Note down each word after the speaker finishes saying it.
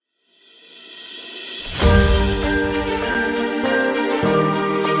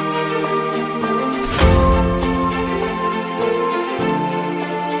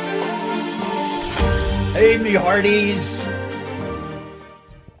Howdy, hearties.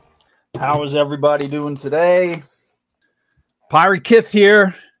 How is everybody doing today? Pirate Kith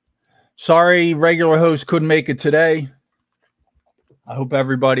here. Sorry, regular host couldn't make it today. I hope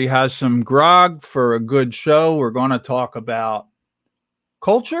everybody has some grog for a good show. We're going to talk about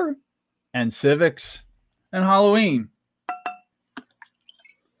culture and civics and Halloween.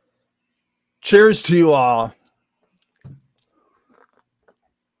 Cheers to you all.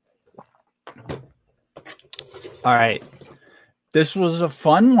 All right. This was a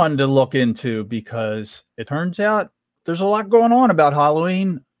fun one to look into because it turns out there's a lot going on about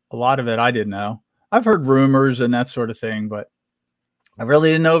Halloween. A lot of it I didn't know. I've heard rumors and that sort of thing, but I really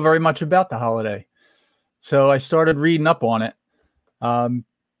didn't know very much about the holiday. So I started reading up on it.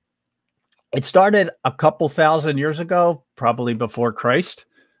 It started a couple thousand years ago, probably before Christ.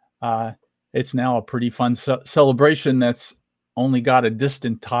 It's now a pretty fun celebration that's only got a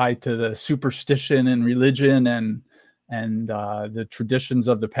distant tie to the superstition and religion and the traditions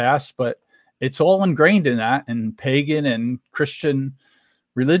of the past, but it's all ingrained in that, and pagan and Christian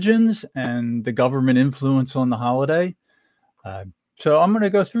religions and the government influence on the holiday. So I'm going to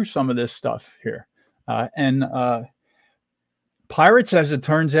go through some of this stuff here. Pirates, as it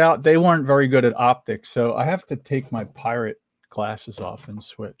turns out, they weren't very good at optics, so I have to take my pirate glasses off and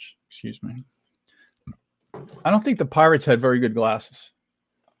switch. Excuse me. I don't think the pirates had very good glasses,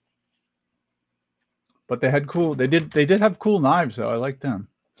 but they had cool. They did have cool knives, though. I like them.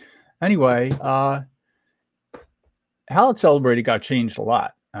 Anyway, how it's celebrated got changed a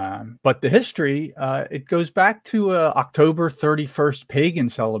lot, but the history it goes back to October 31st pagan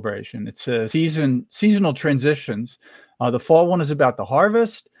celebration. It's a seasonal transitions. The fall one is about the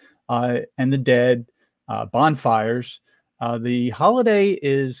harvest and the dead, bonfires. The holiday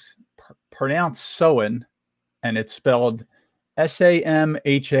is pronounced Samhain, and it's spelled Samhain,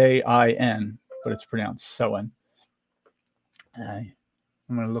 but it's pronounced Samhain. I'm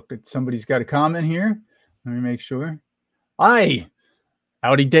going to look at somebody's got a comment here. Let me make sure. Aye.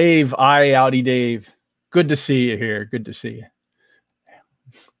 Howdy, Dave. Aye, howdy, Dave. Good to see you here. Good to see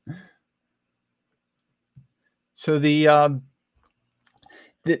you. So the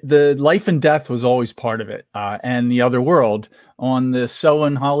life and death was always part of it, and the other world on the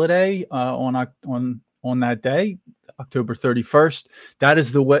Samhain holiday on that day, October 31st. That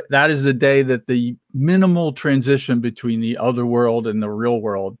is the day that the minimal transition between the other world and the real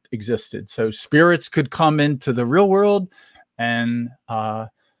world existed. So spirits could come into the real world, and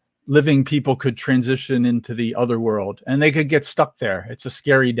living people could transition into the other world, and they could get stuck there. It's a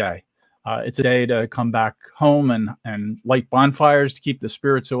scary day. It's a day to come back home and light bonfires to keep the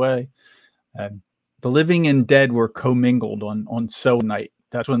spirits away. The living and dead were commingled on Samhain night.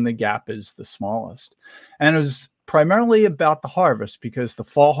 That's when the gap is the smallest. And it was primarily about the harvest, because the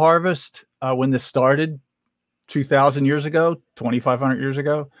fall harvest, when this started 2,000 years ago, 2,500 years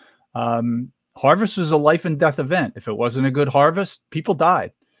ago, harvest was a life and death event. If it wasn't a good harvest, people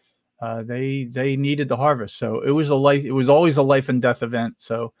died. They needed the harvest. So it was always a life and death event.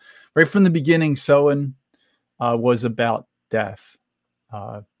 So right from the beginning, Samhain was about death,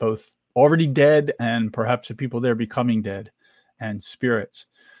 both already dead and perhaps the people there becoming dead, and spirits.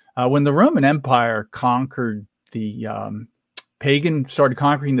 When the Roman Empire conquered started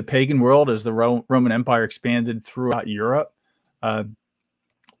conquering the pagan world as the Roman Empire expanded throughout Europe,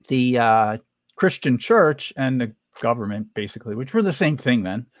 the Christian church and the government, basically, which were the same thing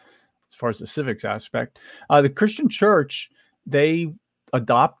then, as far as the civics aspect, the Christian church, they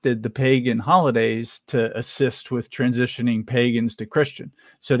adopted the pagan holidays to assist with transitioning pagans to Christian.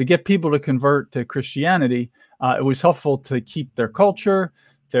 So to get people to convert to Christianity, it was helpful to keep their culture,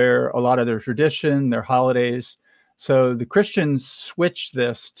 a lot of their tradition, their holidays. So the Christians switched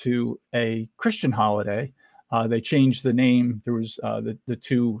this to a Christian holiday. They changed the name. There was the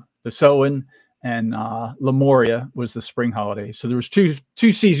Samhain and Lemuria was the spring holiday. So there was two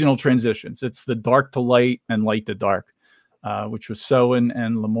seasonal transitions. It's the dark to light and light to dark, which was Samhain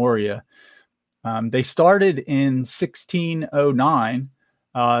and Lemuria. They started in 1609.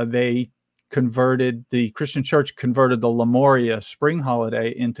 The Christian church converted the Lemuria spring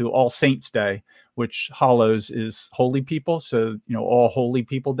holiday into All Saints Day, which Hallows is holy people. So, All Holy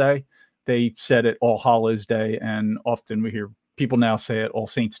People Day. They said it All Hallows Day, and often we hear people now say it All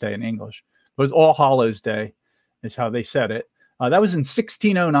Saints Day in English. It was All Hallows Day is how they said it. That was in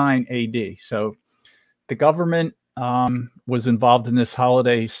 1609 AD. So the government was involved in this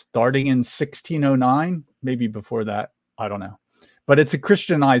holiday starting in 1609, maybe before that. I don't know. But it's a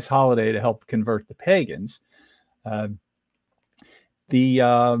Christianized holiday to help convert the pagans. The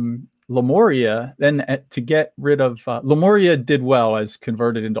Lemuria, then to get rid of Lemuria did well as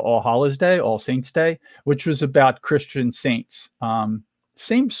converted into All Hallows Day, All Saints Day, which was about Christian saints.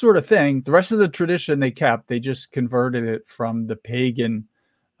 Same sort of thing. The rest of the tradition they kept, they just converted it from the pagan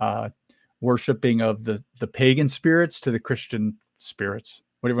worshiping of the pagan spirits to the Christian spirits,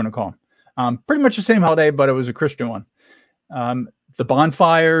 whatever you want to call them. Pretty much the same holiday, but it was a Christian one. The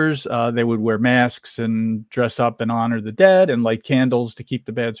bonfires, they would wear masks and dress up and honor the dead and light candles to keep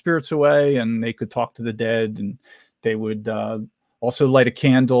the bad spirits away. And they could talk to the dead, and they would also light a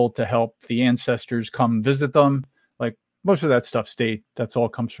candle to help the ancestors come visit them. Like most of that stuff stayed. That's all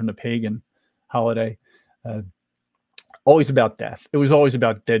comes from the pagan holiday. Always about death. It was always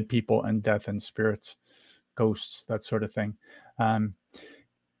about dead people and death and spirits, ghosts, that sort of thing.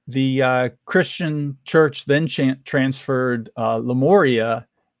 The Christian church then transferred Lemuria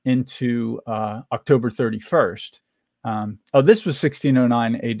into October 31st. This was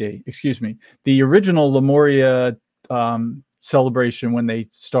 1609 AD. Excuse me. The original Lemuria celebration, when they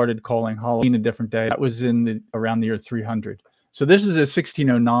started calling Halloween a different day, that was around the year 300. So this is a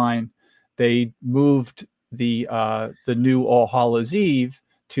 1609. They moved the new All Hallows Eve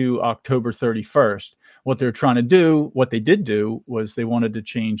to October 31st. What they did do was they wanted to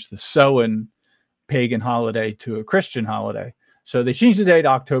change the Samhain pagan holiday to a Christian holiday. So they changed the date to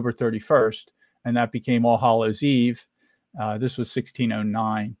October 31st, and that became All Hallows Eve. This was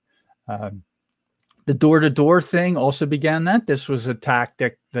 1609. The door-to-door thing also began that. This was a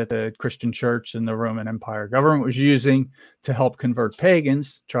tactic that the Christian church and the Roman Empire government was using to help convert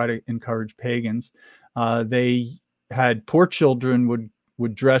pagans, try to encourage pagans. They had poor children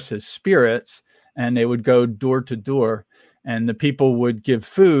would dress as spirits, and they would go door to door, and the people would give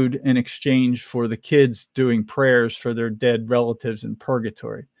food in exchange for the kids doing prayers for their dead relatives in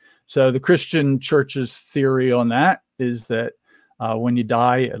purgatory. So the Christian church's theory on that is that when you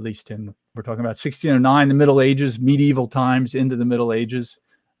die, at least we're talking about 1609, the Middle Ages, medieval times into the Middle Ages.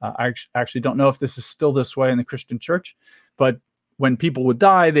 I actually don't know if this is still this way in the Christian church, but when people would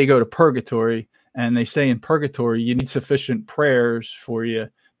die, they go to purgatory, and they say in purgatory, you need sufficient prayers for you,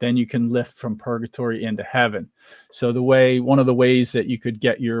 then you can lift from purgatory into heaven. So one of the ways that you could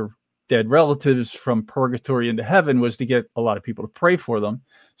get your dead relatives from purgatory into heaven was to get a lot of people to pray for them.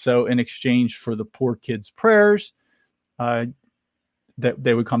 So in exchange for the poor kids' prayers, that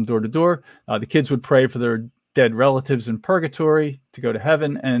they would come door to door. The kids would pray for their dead relatives in purgatory to go to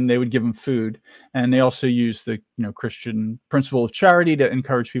heaven, and they would give them food. And they also used the Christian principle of charity to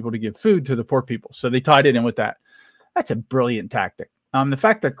encourage people to give food to the poor people. So they tied it in with that. That's a brilliant tactic. The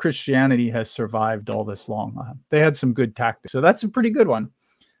fact that Christianity has survived all this long, they had some good tactics. So that's a pretty good one.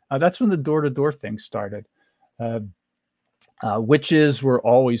 That's when the door-to-door thing started. Witches were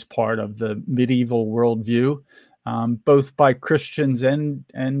always part of the medieval worldview, both by Christians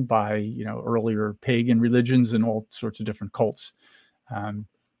and by earlier pagan religions and all sorts of different cults.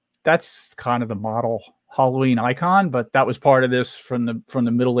 That's kind of the model Halloween icon, but that was part of this from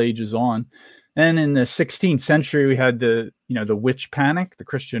the Middle Ages on. And in the 16th century, we had the witch panic, the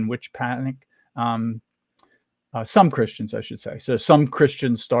Christian witch panic. Some Christians, I should say. So some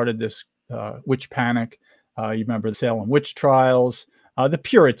Christians started this witch panic. You remember the Salem witch trials. The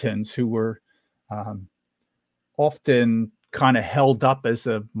Puritans, who were often kind of held up as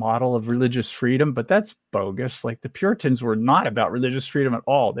a model of religious freedom, but that's bogus. Like, the Puritans were not about religious freedom at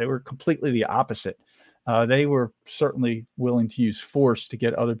all. They were completely the opposite. They were certainly willing to use force to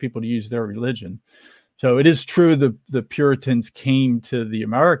get other people to use their religion. So it is true the Puritans came to the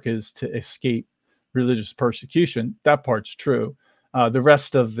Americas to escape religious persecution. That part's true. The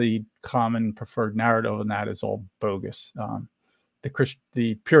rest of the common preferred narrative on that is all bogus.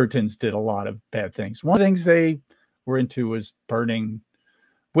 The Puritans did a lot of bad things. One of the things they were into was burning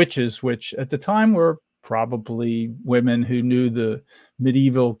witches, which at the time were probably women who knew the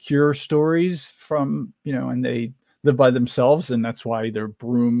medieval cure stories from, and they lived by themselves. And that's why their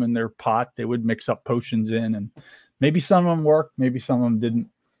broom and their pot, they would mix up potions in, and maybe some of them worked, maybe some of them didn't.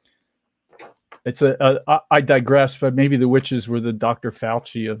 I digress, but maybe the witches were the Dr.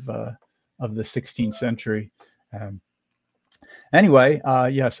 Fauci of the 16th century. Anyway,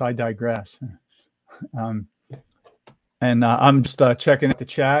 yes, I digress. And I'm just checking at the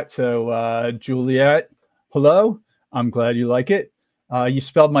chat. So Juliet, hello. I'm glad you like it. You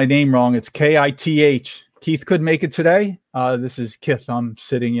spelled my name wrong. It's Kith. Keith couldn't make it today. This is Kith. I'm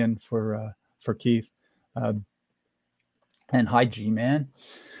sitting in for Keith. And hi, G-Man.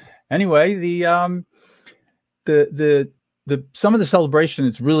 Anyway, the some of the celebration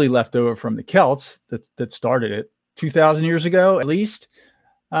is really left over from the Celts that started it 2,000 years ago, at least.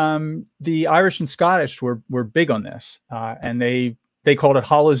 The Irish and Scottish were big on this, and they they called it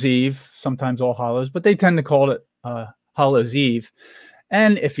Hallows Eve, sometimes All Hallows, but they tend to call it Hallows Eve.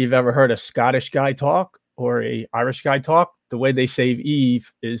 And if you've ever heard a Scottish guy talk or a Irish guy talk, the way they say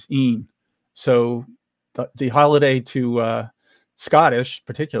Eve is een. So the holiday to Scottish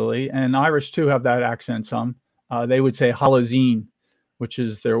particularly, and Irish too have that accent some, they would say Halloween, which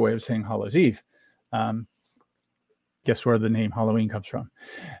is their way of saying Hallows Eve. Guess where the name Halloween comes from.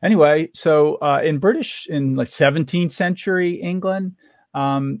 Anyway, so in like 17th century England,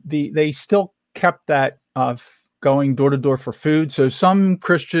 they still kept that going door to door for food. So some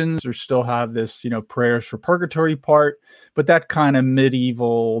Christians still have this, prayers for purgatory part, but that kind of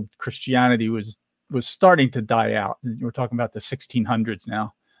medieval Christianity was starting to die out. We're talking about the 1600s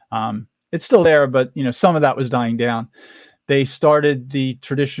now. It's still there, but some of that was dying down. They started the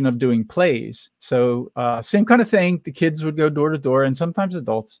tradition of doing plays. So same kind of thing. The kids would go door to door, and sometimes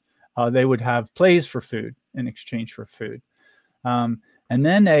adults. They would have plays for food in exchange for food. And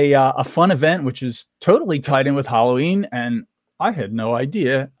then a fun event, which is totally tied in with Halloween, and I had no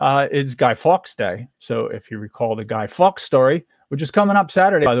idea, is Guy Fawkes Day. So if you recall the Guy Fawkes story, which is coming up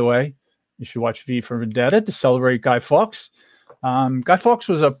Saturday, by the way, you should watch V for Vendetta to celebrate Guy Fawkes. Guy Fawkes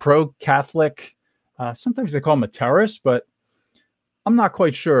was a pro-Catholic, sometimes they call him a terrorist, but I'm not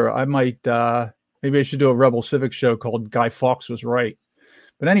quite sure. I might, maybe I should do a Rebel Civics show called Guy Fawkes Was Right.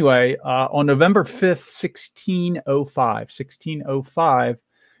 But anyway, on November 5th, 1605,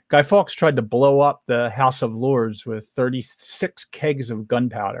 Guy Fawkes tried to blow up the House of Lords with 36 kegs of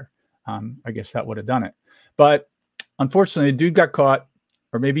gunpowder. I guess that would have done it. But unfortunately, the dude got caught,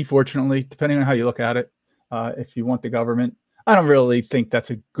 or maybe fortunately, depending on how you look at it, if you want the government. I don't really think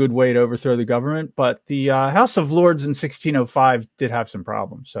that's a good way to overthrow the government, but the House of Lords in 1605 did have some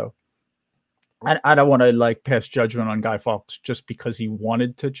problems. So I don't want to pass judgment on Guy Fawkes just because he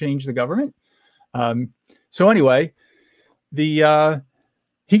wanted to change the government. So anyway, he got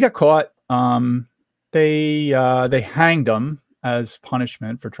caught. They hanged him as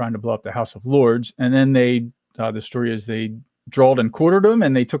punishment for trying to blow up the House of Lords, and then the story is they drawled and quartered him,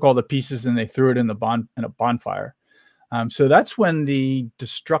 and they took all the pieces and they threw it in a bonfire. So that's when the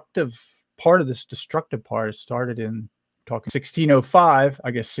destructive part started in talking 1605,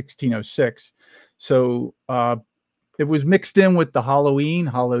 I guess 1606. So it was mixed in with the Halloween,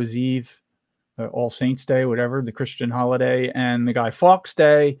 Hallows Eve, All Saints Day, whatever, the Christian holiday, and the Guy Fawkes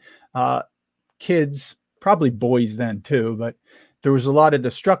Day. Kids, probably boys then too, but there was a lot of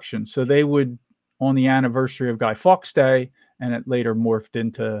destruction. So they would, on the anniversary of Guy Fawkes Day, and it later morphed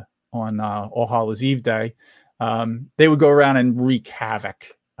into on All Hallows Eve Day, they would go around and wreak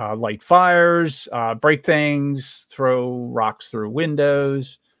havoc, light fires, break things, throw rocks through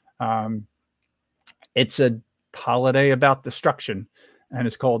windows. It's a holiday about destruction, and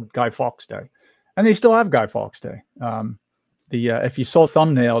it's called Guy Fawkes Day. And they still have Guy Fawkes Day. If you saw a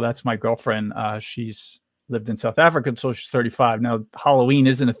thumbnail, that's my girlfriend. She's lived in South Africa until she's 35. Now, Halloween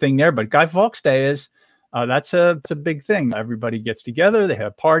isn't a thing there, but Guy Fawkes Day is. It's a big thing. Everybody gets together. They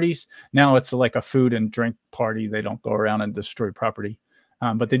have parties. Now it's like a food and drink party. They don't go around and destroy property,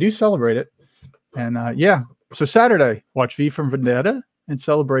 but they do celebrate it. And so Saturday, watch V from Vendetta in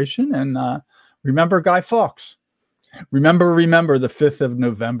celebration, and remember Guy Fawkes. Remember the 5th of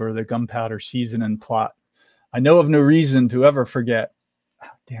November, the gunpowder season and plot. I know of no reason to ever forget.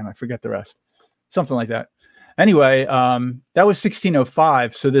 Damn, I forget the rest. Something like that. Anyway, that was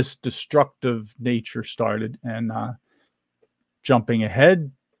 1605. So this destructive nature started, and jumping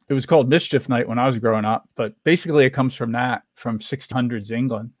ahead, it was called Mischief Night when I was growing up, but basically it comes from 1600s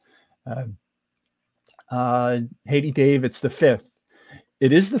England. Haiti Dave, it's the 5th.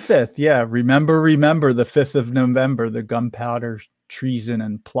 It is the 5th. Yeah. Remember the 5th of November, the gunpowder treason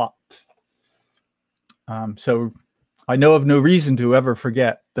and plot. So I know of no reason to ever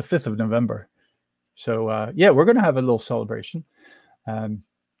forget the 5th of November. So, we're going to have a little celebration.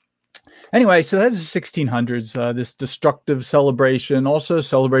 Anyway, so that's the 1600s, this destructive celebration, also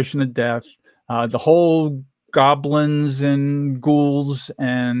celebration of death, the whole goblins and ghouls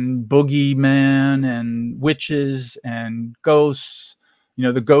and boogeyman and witches and ghosts.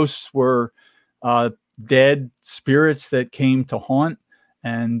 The ghosts were dead spirits that came to haunt,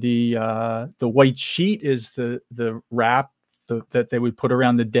 and the white sheet is the wrap that they would put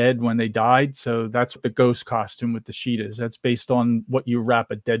around the dead when they died. So that's what the ghost costume with the sheet is. That's based on what you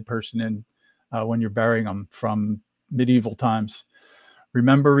wrap a dead person in when you're burying them from medieval times.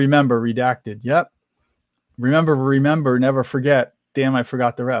 Remember, redacted. Yep. Remember, never forget. Damn, I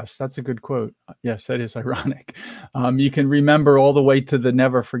forgot the rest. That's a good quote. Yes, that is ironic. You can remember all the way to the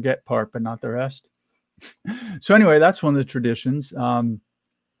never forget part, but not the rest. So anyway, that's one of the traditions.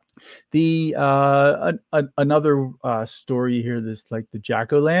 Another story here, this like the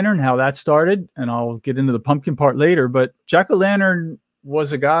jack-o'-lantern, how that started, and I'll get into the pumpkin part later. But jack-o'-lantern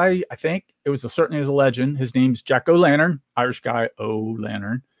was a guy, I think it was certainly was a legend. His name's Jack O'Lantern, Irish guy,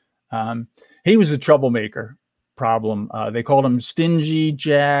 O'Lantern. He was a troublemaker. Problem. They called him Stingy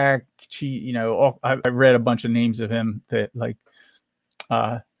Jack. I read a bunch of names of him that like,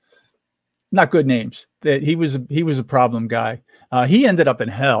 not good names. That he was a problem guy. He ended up in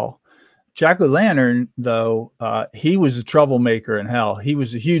hell. Jack O'Lantern, though, he was a troublemaker in hell. He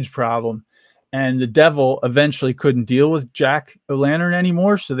was a huge problem, and the devil eventually couldn't deal with Jack O'Lantern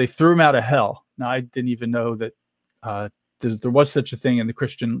anymore, so they threw him out of hell. Now, I didn't even know that there was such a thing in the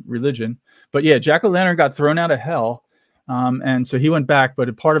Christian religion. But yeah, Jack O'Lantern got thrown out of hell. And so he went back, but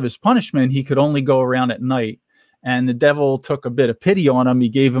a part of his punishment, he could only go around at night. And the devil took a bit of pity on him. He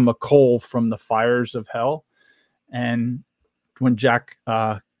gave him a coal from the fires of hell. And when Jack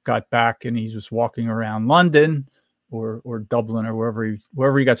got back and he was walking around London or Dublin or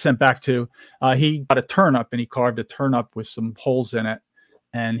wherever he got sent back to, he got a turnip and he carved a turnip with some holes in it.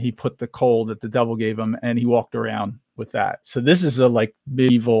 And he put the coal that the devil gave him and he walked around with that. So this is a like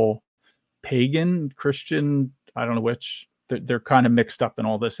medieval pagan Christian, I don't know which. They're kind of mixed up in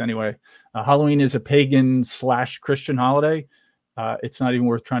all this anyway. Halloween is a pagan / Christian holiday. It's not even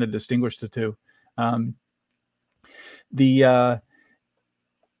worth trying to distinguish the two. The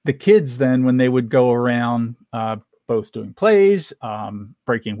kids then, when they would go around both doing plays,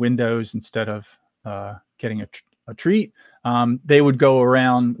 breaking windows instead of getting a treat, they would go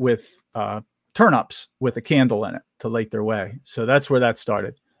around with turnips with a candle in it to light their way. So that's where that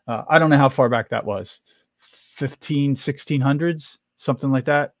started. I don't know how far back that was. 1600s, something like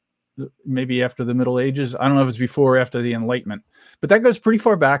that. Maybe after the Middle Ages. I don't know if it was before or after the Enlightenment. But that goes pretty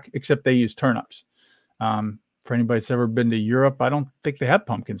far back, except they use turnips. For anybody that's ever been to Europe, I don't think they have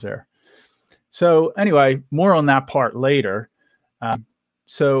pumpkins there. So anyway, more on that part later.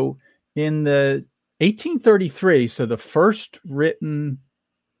 So in the 1833, so the first written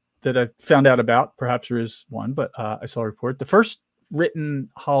that I found out about, perhaps there is one, but I saw a report. The first written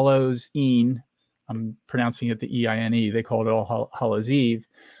Hallows E'en, I'm pronouncing it the E-I-N-E, they called it All Hallows Eve.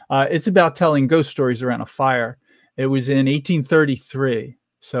 It's about telling ghost stories around a fire. It was in 1833.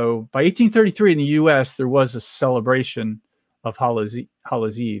 So by 1833 in the U.S., there was a celebration of Hallows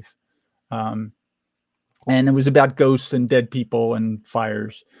Eve. And it was about ghosts and dead people and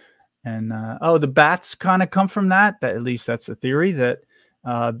fires. And, the bats kind of come from that. At least that's the theory, that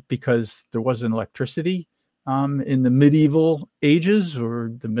because there wasn't electricity in the medieval ages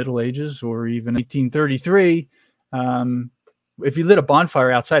or the Middle Ages or even 1833, if you lit a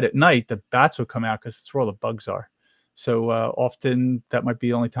bonfire outside at night, the bats would come out because that's where all the bugs are. So often that might be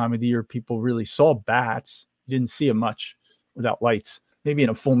the only time of the year people really saw bats. You didn't see them much without lights. Maybe in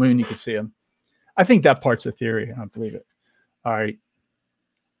a full moon you could see them. I think that part's a theory. I don't believe it. All right.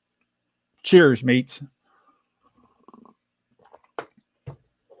 Cheers, mates.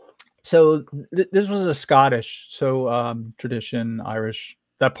 So this was a Scottish tradition, Irish.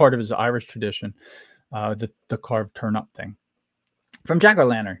 That part of it is Irish tradition, the carved turnip thing from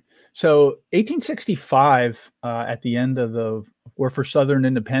Jack-o'-lantern. So 1865, at the end of the War for Southern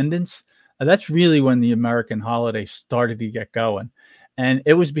Independence, that's really when the American holiday started to get going. And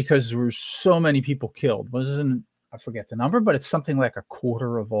it was because there were so many people killed. I forget the number, but it's something like a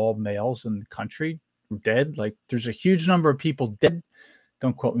quarter of all males in the country were dead. Like there's a huge number of people dead.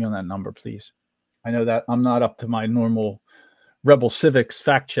 Don't quote me on that number, please. I know that I'm not up to my normal Rebel Civics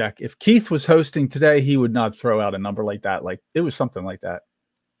fact check. If Keith was hosting today, he would not throw out a number like that. Like it was something like that.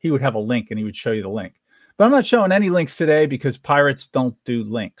 He would have a link and he would show you the link. But I'm not showing any links today because pirates don't do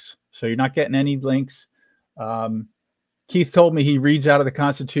links. So you're not getting any links. Keith told me he reads out of the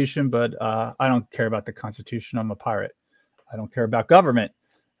Constitution, but I don't care about the Constitution. I'm a pirate. I don't care about government.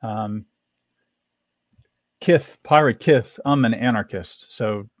 Pirate Kith, I'm an anarchist.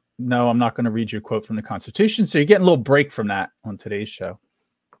 So no, I'm not going to read you a quote from the Constitution. So you're getting a little break from that on today's show.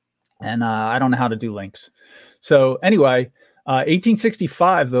 And I don't know how to do links. So anyway,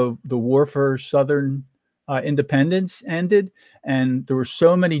 1865, the War for Southern Independence ended, and there were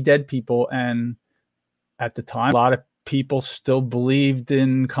so many dead people. And at the time, a lot of people still believed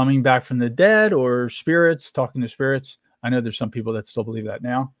in coming back from the dead or spirits, talking to spirits. I know there's some people that still believe that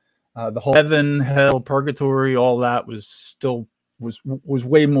now. The whole heaven, hell, purgatory, all that was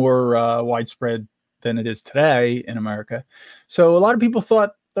way more widespread than it is today in America. So a lot of people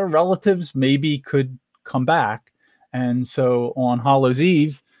thought their relatives maybe could come back. And so on Hallows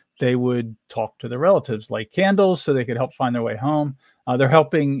Eve, they would talk to their relatives, light candles so they could help find their way home.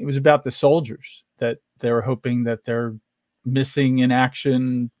 It was about the soldiers that they were hoping that their missing in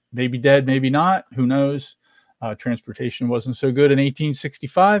action maybe dead, maybe not. Who knows? Transportation wasn't so good in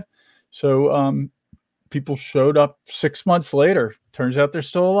 1865. So people showed up 6 months later. Turns out they're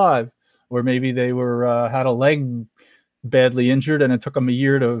still alive. Or maybe they were had a leg badly injured and it took them a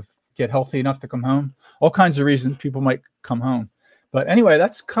year to get healthy enough to come home. All kinds of reasons people might come home. But anyway,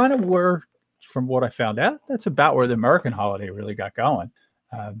 that's kind of where, from what I found out, that's about where the American holiday really got going.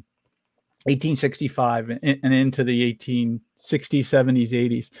 1865 and into the 1860s, 70s,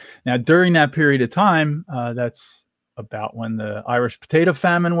 80s. Now, during that period of time, that's about when the Irish potato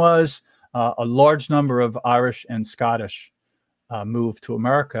famine was. A large number of Irish and Scottish moved to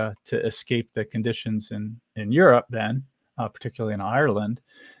America to escape the conditions in Europe then, particularly in Ireland.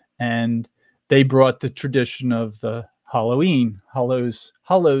 And they brought the tradition of the Halloween,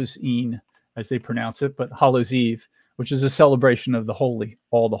 Hallows-Een, as they pronounce it, but Hallows Eve, which is a celebration of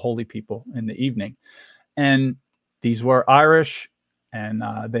all the holy people in the evening. And these were Irish, and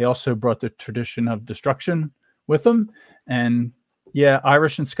they also brought the tradition of destruction with them. And yeah,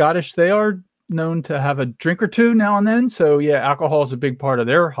 Irish and Scottish, they are known to have a drink or two now and then. So yeah, alcohol is a big part of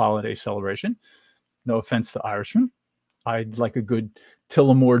their holiday celebration. No offense to Irishmen. I'd like a good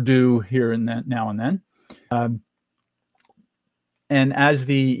Tullamore Dew here and then, now and then. And as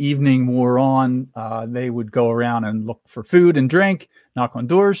the evening wore on, they would go around and look for food and drink, knock on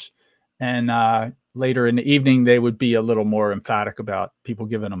doors. And later in the evening, they would be a little more emphatic about people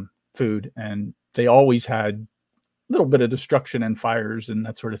giving them food. And they always had a little bit of destruction and fires and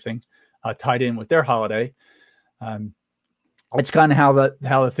that sort of thing tied in with their holiday. It's kind of how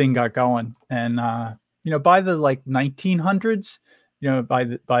the thing got going. And by the 1900s,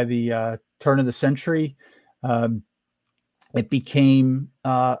 by the turn of the century, it became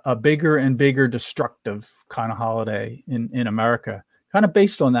a bigger and bigger destructive kind of holiday in America, kind of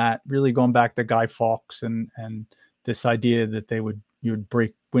based on that, really going back to Guy Fawkes and this idea that you would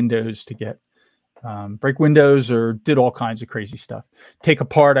break windows to get break windows, or did all kinds of crazy stuff. Take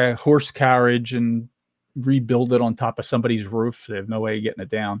apart a horse carriage and rebuild it on top of somebody's roof. They have no way of getting it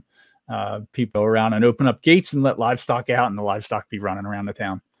down. People go around and open up gates and let livestock out, and the livestock be running around the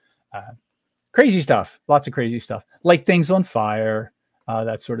town. Crazy stuff, lots of crazy stuff, like things on fire,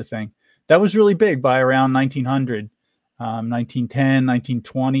 that sort of thing. That was really big by around 1900, 1910,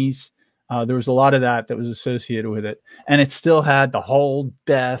 1920s. There was a lot of that was associated with it. And it still had the whole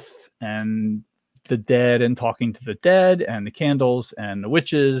death and the dead and talking to the dead and the candles and the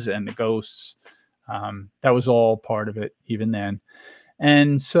witches and the ghosts. That was all part of it even then.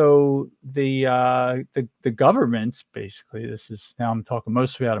 And so the governments, basically, now I'm talking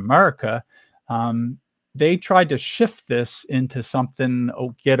mostly about America, they tried to shift this into something,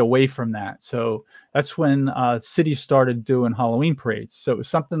 get away from that. So that's when cities started doing Halloween parades. So it was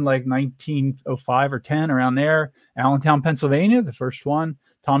something like 1905 or 10, around there. Allentown, Pennsylvania, the first one.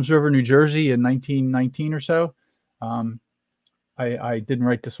 Toms River, New Jersey in 1919 or so. I didn't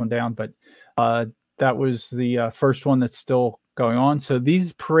write this one down, but that was the first one that's still going on. So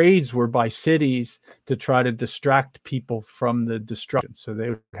these parades were by cities to try to distract people from the destruction. So they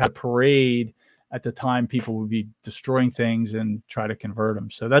would have a parade at the time people would be destroying things and try to convert them.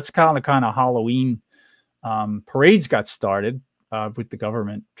 So that's kind of Halloween parades got started with the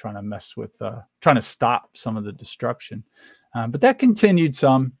government trying to mess with, trying to stop some of the destruction. But that continued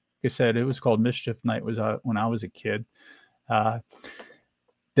some. Like I said, it was called Mischief Night when I was a kid.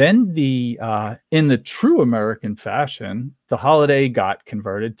 Then in the true American fashion, the holiday got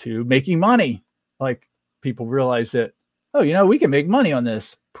converted to making money. Like, people realized that, we can make money on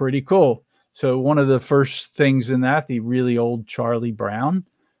this. Pretty cool. So one of the first things in that, the really old Charlie Brown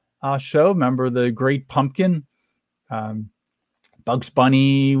show, remember the Great Pumpkin? Bugs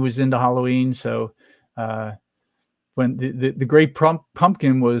Bunny was into Halloween. So when the Great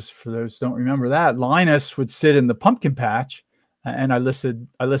Pumpkin was, for those who don't remember that, Linus would sit in the pumpkin patch. And I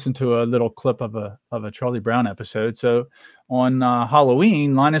listened to a little clip of a Charlie Brown episode. So on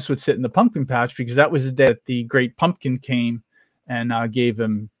Halloween, Linus would sit in the pumpkin patch because that was the day that the Great Pumpkin came and gave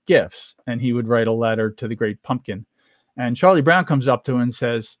him gifts. And he would write a letter to the Great Pumpkin. And Charlie Brown comes up to him and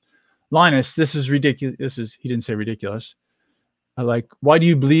says, "Linus, this is ridiculous." He didn't say ridiculous. Why do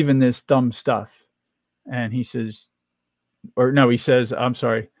you believe in this dumb stuff? And he says, I'm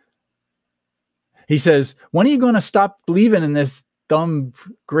sorry. He says, "When are you going to stop believing in this dumb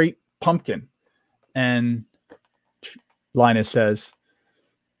Great Pumpkin?" And Linus says,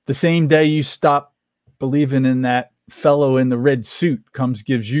 "The same day you stop believing in that fellow in the red suit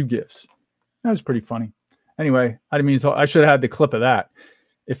gives you gifts." That was pretty funny. Anyway, I didn't mean to talk. I should have had the clip of that.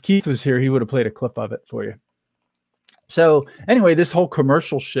 If Keith was here, he would have played a clip of it for you. So anyway, this whole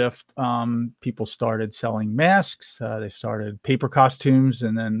commercial shift, people started selling masks. They started paper costumes,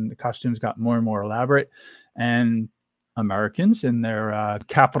 and then the costumes got more and more elaborate. And Americans in their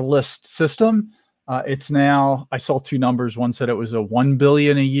capitalist system, it's now. I saw two numbers. One said it was a 1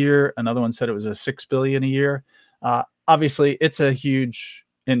 billion a year. Another one said it was a 6 billion a year. Obviously, it's a huge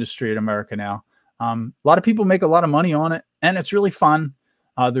industry in America now. A lot of people make a lot of money on it, and it's really fun.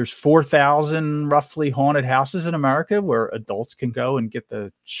 There's 4,000 roughly haunted houses in America where adults can go and get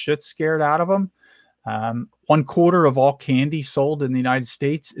the shit scared out of them. 1/4 of all candy sold in the United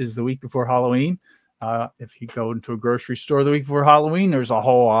States is the week before Halloween. If you go into a grocery store the week before Halloween, there's a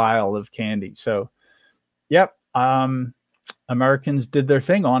whole aisle of candy. So, yep, Americans did their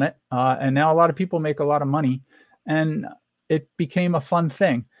thing on it. And now a lot of people make a lot of money. And it became a fun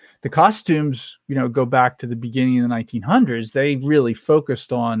thing. The costumes, go back to the beginning of the 1900s. They really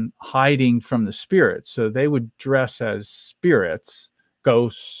focused on hiding from the spirits. So they would dress as spirits,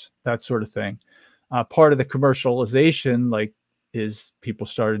 ghosts, that sort of thing. Part of the commercialization, is people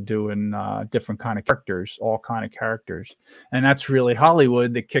started doing different kind of characters, all kind of characters. And that's really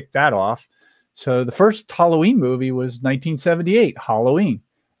Hollywood that kicked that off. So the first Halloween movie was 1978, Halloween.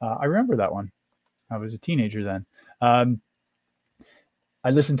 I remember that one. I was a teenager then. I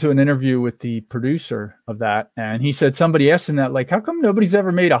listened to an interview with the producer of that, and he said somebody asked him that, how come nobody's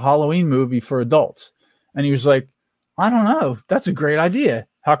ever made a Halloween movie for adults? And he was like, I don't know. That's a great idea.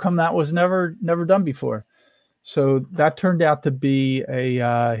 How come that was never done before? So that turned out to be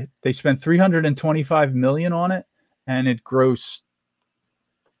they spent $325 million on it, and it grossed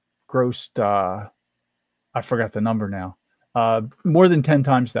I forgot the number now. More than 10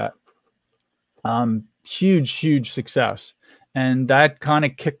 times that. Huge success. And that kind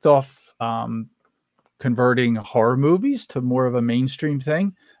of kicked off converting horror movies to more of a mainstream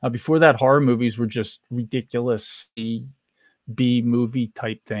thing. Before that, horror movies were just ridiculous B movie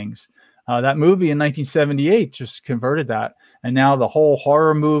type things. That movie in 1978 just converted that. And now the whole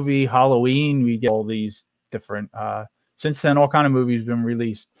horror movie, Halloween, we get all these different, since then, all kind of movies have been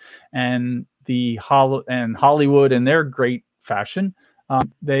released. And Hollywood, in their great fashion,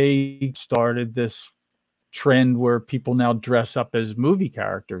 they started this trend where people now dress up as movie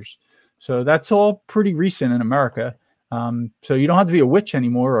characters. So that's all pretty recent in America. So you don't have to be a witch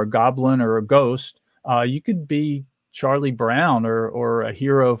anymore, or a goblin, or a ghost. You could be Charlie Brown or a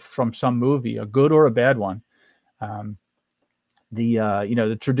hero from some movie, a good or a bad one.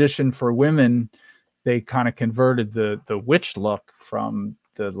 The tradition for women, they kind of converted the witch look from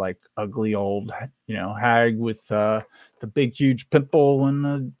the ugly old hag with the big huge pimple and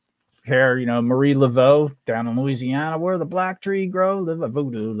the hair, Marie Laveau down in Louisiana, where the black tree grow, live a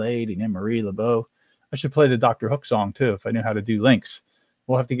voodoo lady named Marie Laveau. I should play the Dr. Hook song too if I knew how to do links.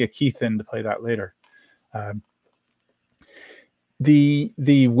 We'll have to get Keith in to play that later.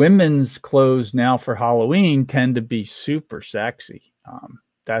 The women's clothes now for Halloween tend to be super sexy.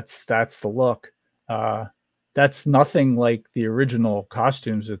 That's the look. That's nothing like the original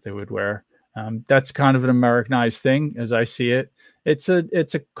costumes that they would wear. That's kind of an Americanized thing, as I see it. It's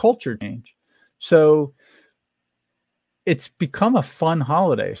a culture change. So it's become a fun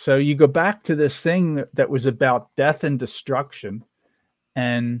holiday. So you go back to this thing that was about death and destruction,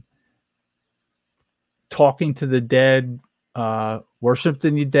 and talking to the dead,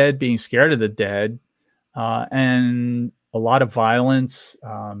 worshiping the dead, being scared of the dead, and a lot of violence.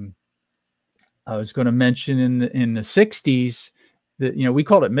 I was going to mention in the 60s that, we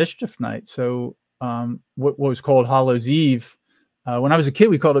called it Mischief Night. So what was called Hallows Eve, when I was a kid,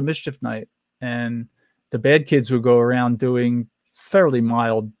 we called it Mischief Night. And the bad kids would go around doing fairly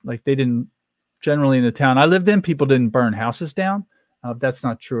mild, they didn't, generally in the town I lived in, people didn't burn houses down. That's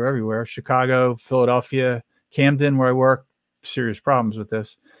not true everywhere. Chicago, Philadelphia, Camden, where I work, serious problems with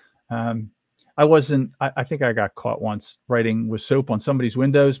this. I think I got caught once writing with soap on somebody's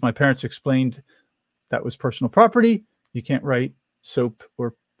windows. My parents explained that was personal property. You can't write soap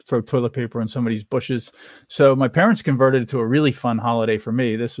or throw toilet paper in somebody's bushes. So my parents converted it to a really fun holiday for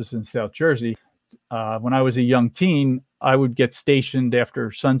me. This was in South Jersey. When I was a young teen, I would get stationed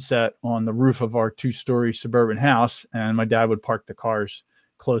after sunset on the roof of our 2-story suburban house, and my dad would park the cars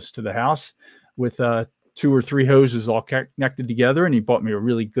close to the house with 2 or 3 hoses all connected together, and he bought me a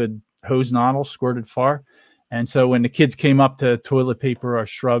really good hose nozzle, squirted far. And so when the kids came up to toilet paper our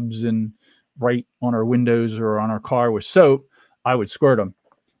shrubs and write on our windows or on our car with soap, I would squirt them.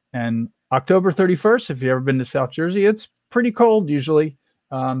 And October 31st, if you've ever been to South Jersey, it's pretty cold usually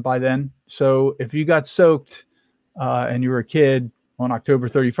by then. So if you got soaked and you were a kid on October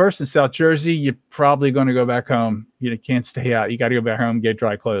 31st in South Jersey, you're probably going to go back home. You can't stay out. You got to go back home and get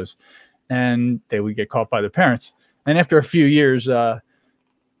dry clothes. And they would get caught by the parents. And after a few years,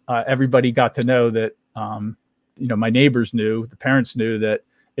 everybody got to know that, my neighbors knew, the parents knew that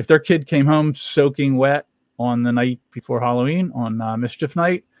if their kid came home soaking wet on the night before Halloween, on mischief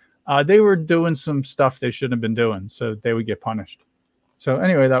night, they were doing some stuff they shouldn't have been doing, so they would get punished. So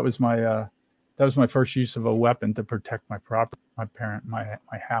anyway, that was my first use of a weapon to protect my property, my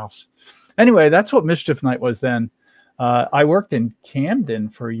house. Anyway, that's what mischief night was then. I worked in Camden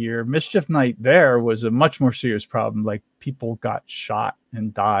for a year. Mischief night there was a much more serious problem. Like, people got shot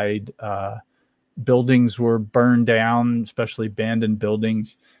and died. Buildings were burned down, especially abandoned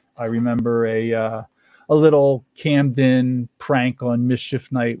buildings. I remember a little Camden prank on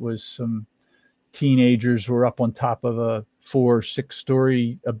mischief night was some teenagers were up on top of a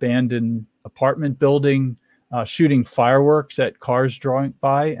 4-6-story abandoned apartment building, shooting fireworks at cars driving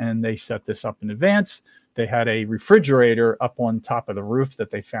by, and they set this up in advance. They had a refrigerator up on top of the roof that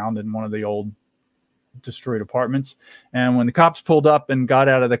they found in one of the old destroyed apartments. And when the cops pulled up and got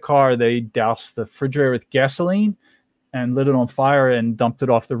out of the car, they doused the refrigerator with gasoline and lit it on fire and dumped it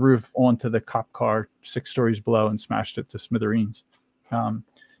off the roof onto the cop car 6 stories below and smashed it to smithereens.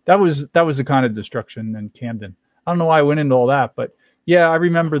 That was the kind of destruction in Camden. I don't know why I went into all that, but yeah, I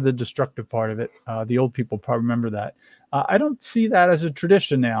remember the destructive part of it. The old people probably remember that. I don't see that as a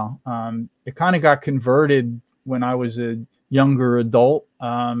tradition now. It kind of got converted when I was a younger adult.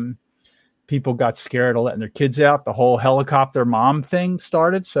 People got scared of letting their kids out. The whole helicopter mom thing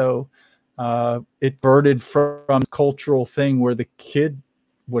started. So it diverted from a cultural thing where the kid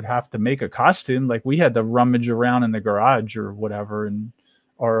would have to make a costume. Like, we had to rummage around in the garage or whatever and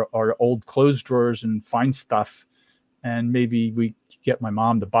our old clothes drawers and find stuff. And maybe we get my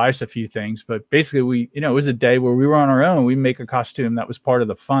mom to buy us a few things. But basically, it was a day where we were on our own. We make a costume. That was part of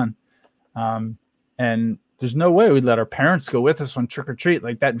the fun. And there's no way we'd let our parents go with us on trick or treat.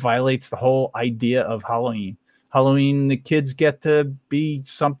 Like, that violates the whole idea of Halloween. Halloween, the kids get to be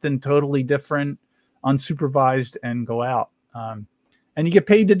something totally different, unsupervised, and go out. And you get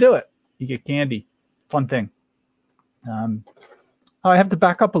paid to do it. You get candy. Fun thing. I have to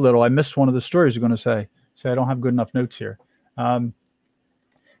back up a little. I missed one of the stories I'm going to say. So I don't have good enough notes here.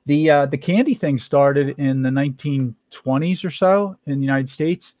 The candy thing started in the 1920s or so in the United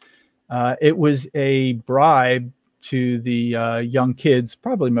States. It was a bribe to the young kids,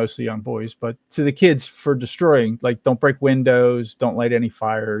 probably mostly young boys, but to the kids for destroying, like, don't break windows, don't light any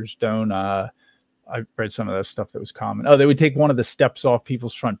fires, don't. I read some of that stuff that was common. Oh, they would take one of the steps off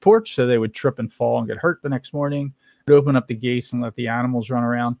people's front porch, so they would trip and fall and get hurt the next morning. Would open up the gates and let the animals run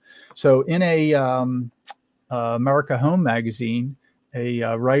around. So in a America Home magazine,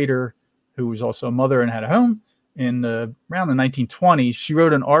 a writer who was also a mother and had a home around the 1920s, she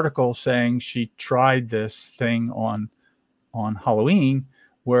wrote an article saying she tried this thing on Halloween,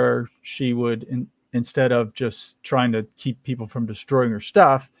 where she would, instead of just trying to keep people from destroying her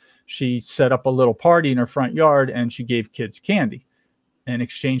stuff, she set up a little party in her front yard and she gave kids candy in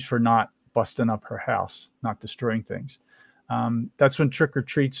exchange for not busting up her house, not destroying things. That's when trick or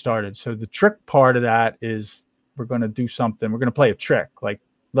treat started. So the trick part of that is, we're going to do something. We're going to play a trick, like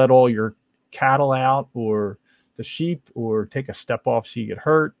let all your cattle out or the sheep, or take a step off so you get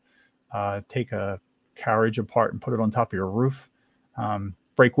hurt, take a carriage apart and put it on top of your roof,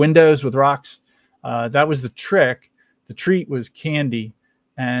 break windows with rocks. That was the trick. The treat was candy,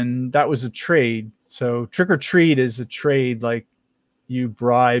 and that was a trade. So trick or treat is a trade, like you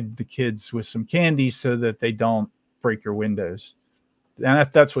bribe the kids with some candy so that they don't break your windows. And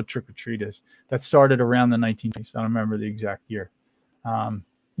that's what trick or treat is. That started around the 1920s. I don't remember the exact year.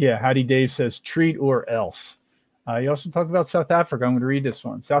 Howdy Dave says treat or else. You also talk about South Africa. I'm going to read this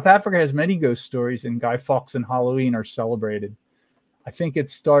one. South Africa has many ghost stories, and Guy Fawkes and Halloween are celebrated. I think it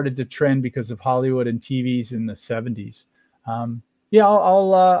started to trend because of Hollywood and TVs in the 70s.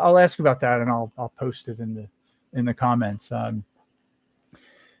 I'll ask about that, and I'll post it in the comments.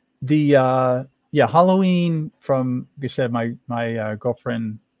 Halloween, from, like I said, my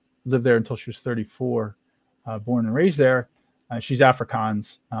girlfriend lived there until she was 34, born and raised there. She's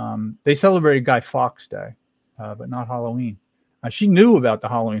Afrikaans. They celebrated Guy Fawkes Day, but not Halloween. She knew about the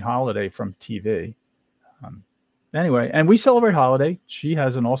Halloween holiday from TV. Anyway, and we celebrate holiday. She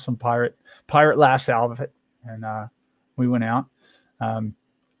has an awesome pirate lass outfit, and we went out.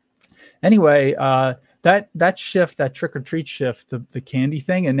 That shift, that trick or treat shift, the candy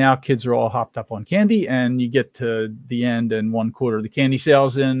thing, and now kids are all hopped up on candy, and you get to the end, and 1/4 of the candy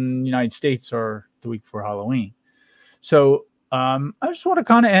sales in the United States are the week before Halloween. So I just want to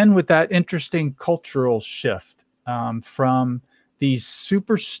kind of end with that interesting cultural shift from these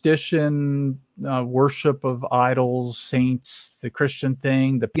superstition, worship of idols, saints, the Christian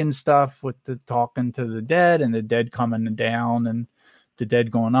thing, the pagan stuff with the talking to the dead and the dead coming down and the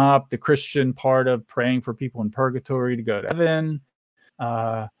dead going up, the Christian part of praying for people in purgatory to go to heaven,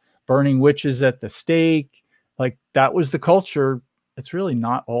 burning witches at the stake. Like, that was the culture. It's really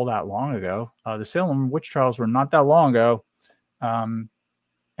not all that long ago. The Salem witch trials were not that long ago. And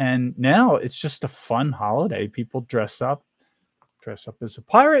now it's just a fun holiday. People dress up as a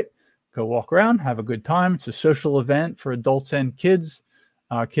pirate, go walk around, have a good time. It's a social event for adults and kids.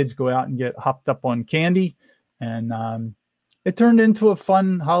 Kids go out and get hopped up on candy. And it turned into a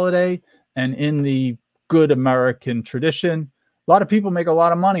fun holiday. And in the good American tradition, a lot of people make a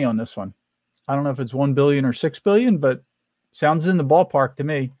lot of money on this one. I don't know if it's 1 billion or 6 billion, but sounds in the ballpark to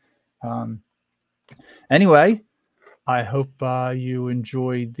me. Anyway, I hope you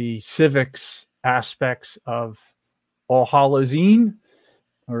enjoyed the civics aspects of All Hallows Eve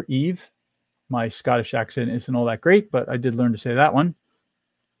or Eve. My Scottish accent isn't all that great, but I did learn to say that one.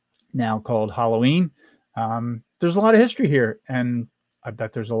 Now called Halloween. There's a lot of history here, and I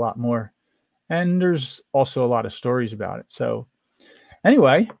bet there's a lot more. And there's also a lot of stories about it. So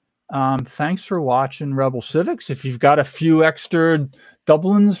anyway, thanks for watching Rebel Civics. If you've got a few extra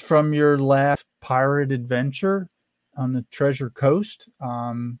Dublins from your last pirate adventure on the Treasure Coast,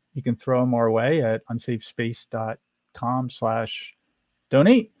 you can throw them our way at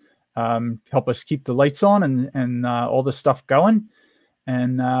unsafespace.com/donate. Help us keep the lights on and all the stuff going.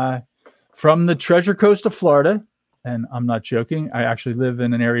 And from the Treasure Coast of Florida, and I'm not joking, I actually live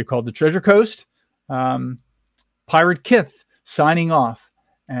in an area called the Treasure Coast, Pirate Kith signing off,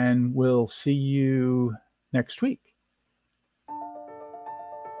 and we'll see you next week.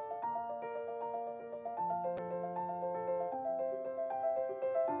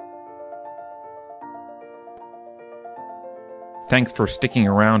 Thanks for sticking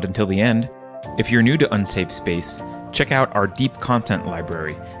around until the end. If you're new to Unsafe Space, check out our deep content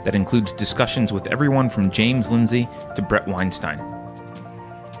library that includes discussions with everyone from James Lindsay to Brett Weinstein.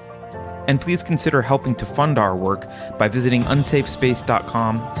 And please consider helping to fund our work by visiting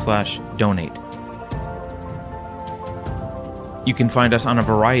unsafespace.com/donate. You can find us on a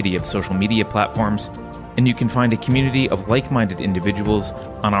variety of social media platforms, and you can find a community of like-minded individuals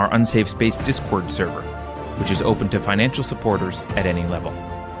on our Unsafe Space Discord server, which is open to financial supporters at any level.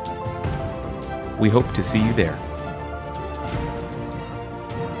 We hope to see you there.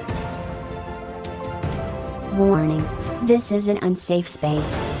 Warning. This is an unsafe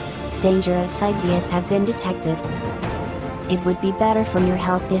space. Dangerous ideas have been detected. It would be better for your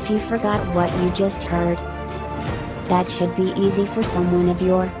health if you forgot what you just heard. That should be easy for someone of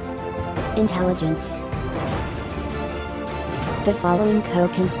your intelligence. The following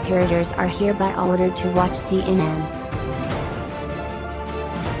co-conspirators are hereby ordered to watch CNN.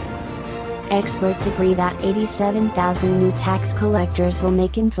 Experts agree that 87,000 new tax collectors will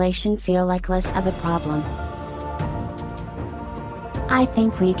make inflation feel like less of a problem. I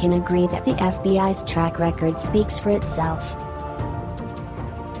think we can agree that the FBI's track record speaks for itself.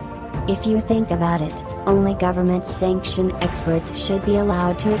 If you think about it, only government-sanctioned experts should be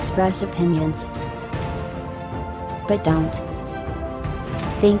allowed to express opinions. But don't.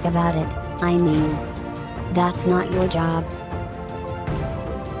 Think about it, I mean. That's not your job.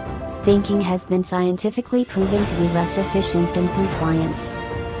 Thinking has been scientifically proven to be less efficient than compliance.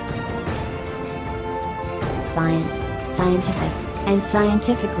 Science, scientific, and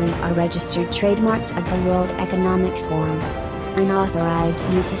scientifically are registered trademarks of the World Economic Forum. Unauthorized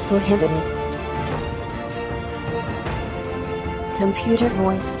use is prohibited. Computer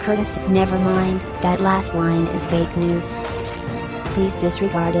voice courtesy. Never mind, that last line is fake news. Please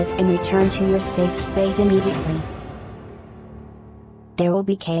disregard it and return to your safe space immediately. There will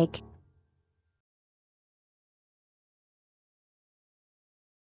be cake.